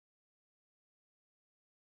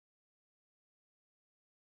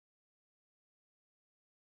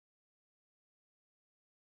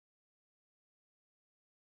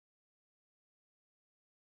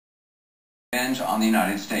revenge on the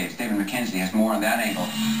United States. David McKenzie has more on that angle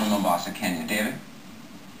from Mombasa, Kenya. David?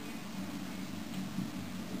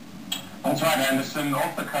 That's right, Anderson.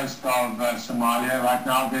 Off the coast of Somalia right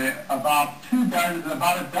now, there are about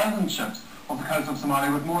a dozen ships off the coast of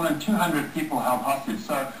Somalia with more than 200 people held hostage.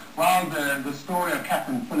 So while the story of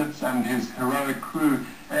Captain Phillips and his heroic crew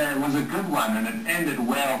was a good one and it ended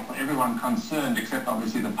well for everyone concerned except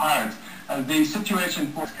obviously the pirates, the situation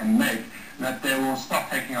force can make that they will stop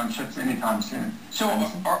taking on ships anytime soon. So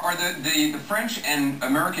are the French and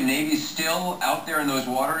American navies still out there in those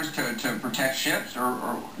waters to protect ships,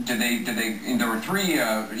 or did they there were 3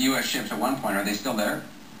 U.S. ships at one point, are they still there?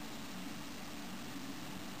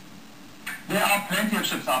 There are plenty of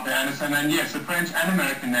ships out there, Anderson, and yes, the French and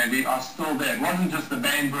American Navy are still there. It wasn't just the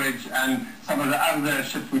Bainbridge and some of the other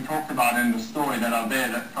ships we talked about in the story that are there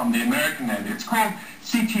from the American Navy. It's called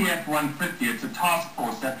CTF 150. It's a task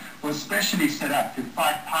force that was specially set up to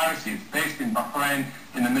fight piracy. It's based in Bahrain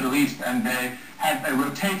in the Middle East, and they have a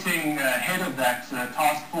rotating head of that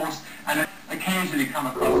task force, and occasionally come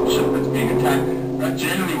across a ship that's being attacked. But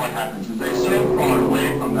generally what happens is they're so far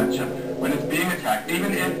away from that ship when it's being attacked,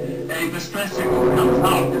 even if a distress signal comes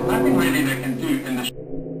out, there's nothing really they can do in the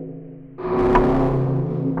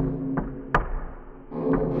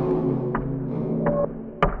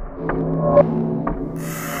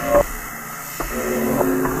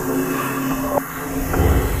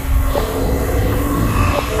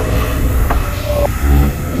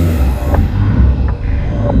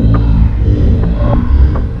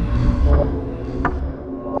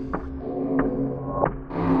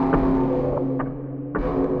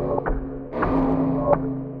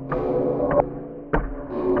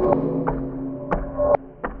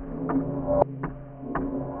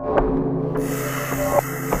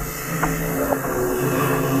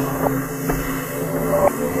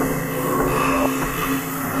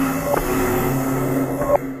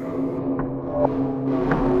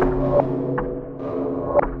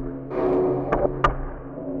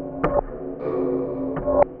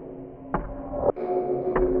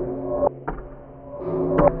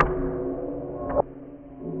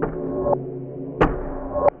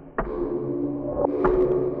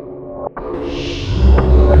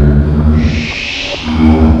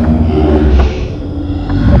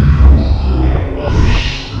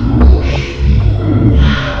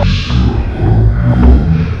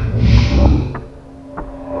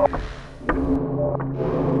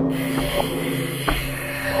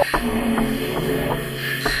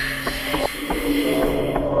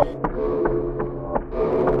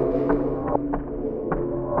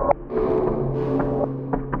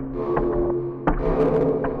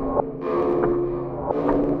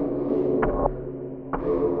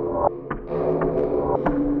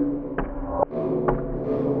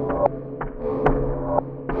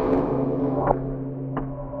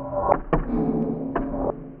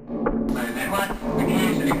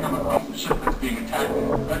ship that's being attacked,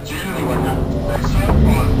 but generally what happens is they're so